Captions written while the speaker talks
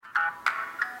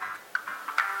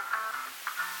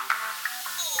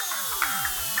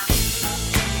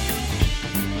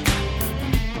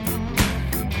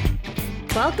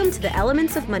Welcome to the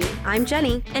Elements of Money. I'm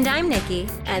Jenny. And I'm Nikki.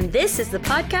 And this is the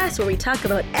podcast where we talk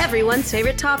about everyone's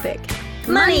favorite topic.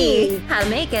 Money! How to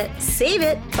make it, Save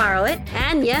it. borrow it,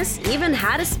 And yes, even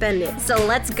how to spend it. so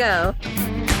let's go.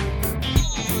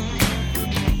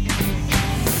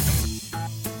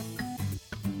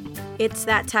 It's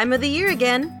that time of the year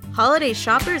again. Holiday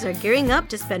shoppers are gearing up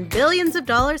to spend billions of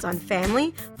dollars on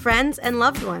family, friends, and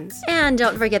loved ones. And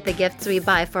don't forget the gifts we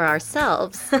buy for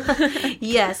ourselves.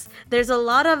 Yes, there's a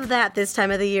lot of that this time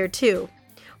of the year too.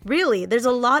 Really, there's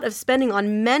a lot of spending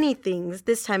on many things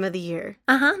this time of the year.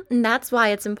 And that's why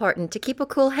it's important to keep a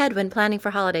cool head when planning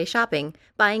for holiday shopping.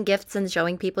 Buying gifts and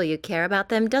showing people you care about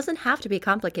them doesn't have to be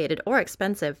complicated or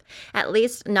expensive. At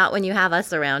least, not when you have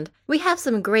us around. We have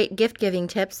some great gift-giving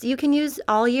tips you can use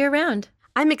all year round.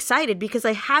 I'm excited because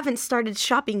I haven't started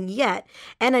shopping yet,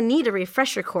 and I need a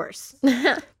refresher course.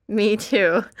 Me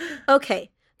too.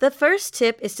 Okay, the first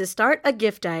tip is to start a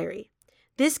gift diary.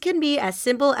 This can be as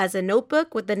simple as a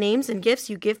notebook with the names and gifts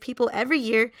you give people every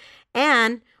year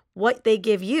and what they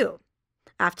give you.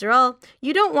 After all,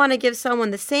 you don't want to give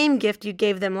someone the same gift you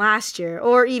gave them last year,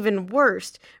 or even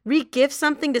worse, re-gift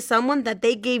something to someone that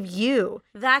they gave you.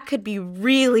 That could be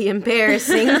really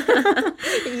embarrassing.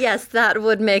 Yes, that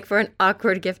would make for an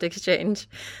awkward gift exchange.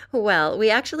 Well, we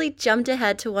actually jumped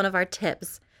ahead to one of our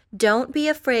tips. Don't be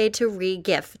afraid to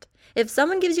re-gift. If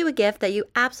someone gives you a gift that you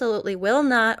absolutely will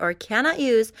not or cannot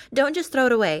use, don't just throw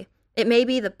it away. It may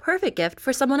be the perfect gift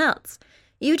for someone else.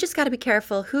 You just got to be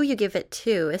careful who you give it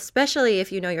to, especially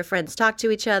if you know your friends talk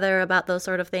to each other about those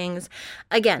sort of things.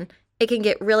 Again, it can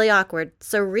get really awkward,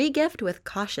 so re-gift with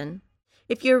caution.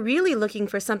 If you're really looking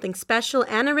for something special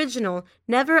and original,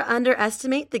 never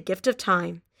underestimate the gift of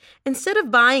time. Instead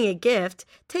of buying a gift,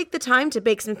 take the time to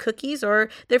bake some cookies or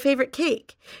their favorite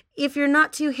cake. If you're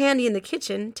not too handy in the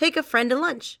kitchen, take a friend to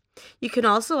lunch. You can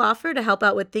also offer to help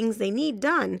out with things they need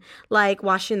done, like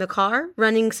washing the car,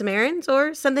 running some errands,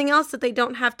 or something else that they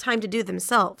don't have time to do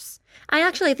themselves. I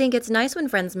actually think it's nice when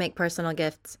friends make personal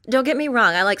gifts. Don't get me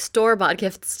wrong, I like store-bought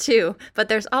gifts too, but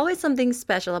there's always something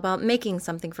special about making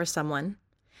something for someone.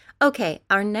 Okay,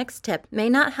 our next tip may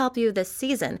not help you this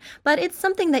season, but it's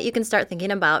something that you can start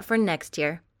thinking about for next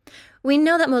year. We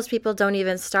know that most people don't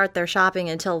even start their shopping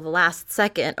until the last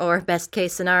second, or best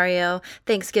case scenario,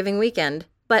 Thanksgiving weekend.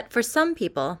 But for some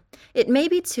people, it may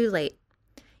be too late.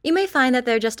 You may find that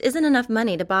there just isn't enough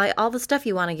money to buy all the stuff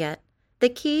you want to get. The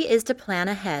key is to plan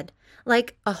ahead,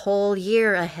 like a whole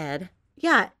year ahead.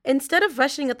 Yeah, instead of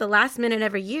rushing at the last minute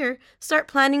every year, start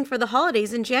planning for the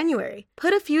holidays in January.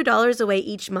 Put a few dollars away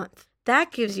each month.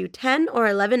 That gives you 10 or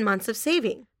 11 months of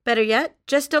saving. Better yet,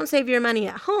 just don't save your money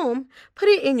at home, put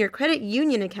it in your credit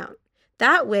union account.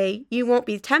 That way, you won't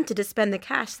be tempted to spend the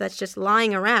cash that's just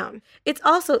lying around. It's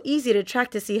also easy to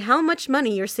track to see how much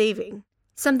money you're saving.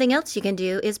 Something else you can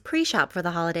do is pre-shop for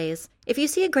the holidays. If you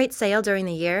see a great sale during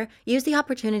the year, use the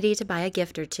opportunity to buy a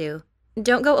gift or two.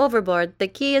 Don't go overboard. The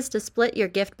key is to split your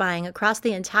gift buying across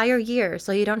the entire year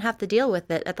so you don't have to deal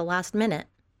with it at the last minute.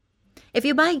 If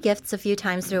you buy gifts a few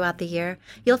times throughout the year,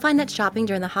 you'll find that shopping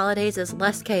during the holidays is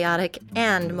less chaotic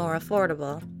and more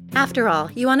affordable. After all,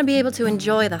 you want to be able to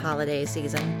enjoy the holiday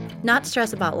season, not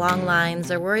stress about long lines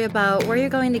or worry about where you're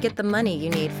going to get the money you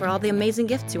need for all the amazing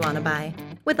gifts you want to buy.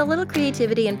 With a little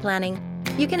creativity and planning,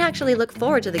 you can actually look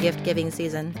forward to the gift-giving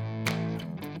season.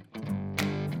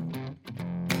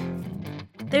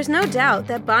 There's no doubt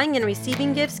that buying and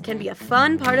receiving gifts can be a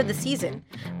fun part of the season,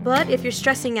 but if you're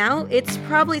stressing out, it's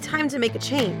probably time to make a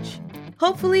change.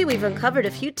 Hopefully, we've uncovered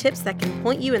a few tips that can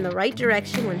point you in the right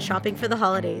direction when shopping for the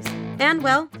holidays. And,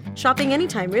 well, shopping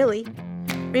anytime, really.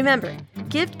 Remember,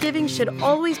 gift giving should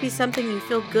always be something you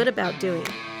feel good about doing.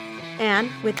 And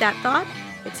with that thought,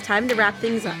 it's time to wrap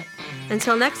things up.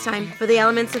 Until next time, for the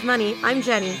Elements of Money, I'm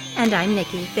Jenny. And I'm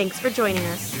Nikki. Thanks for joining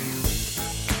us.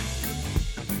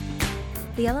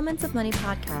 The Elements of Money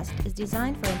podcast is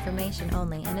designed for information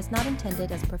only and is not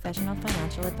intended as professional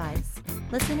financial advice.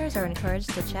 Listeners are encouraged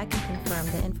to check and confirm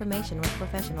the information with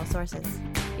professional sources.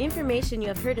 Information you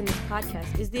have heard in this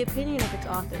podcast is the opinion of its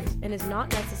authors and is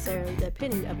not necessarily the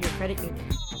opinion of your credit union.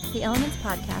 The Elements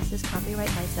podcast is copyright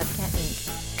by Subcat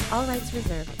Inc. All rights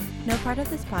reserved. No part of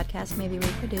this podcast may be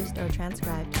reproduced or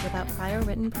transcribed without prior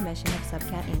written permission of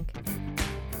Subcat Inc.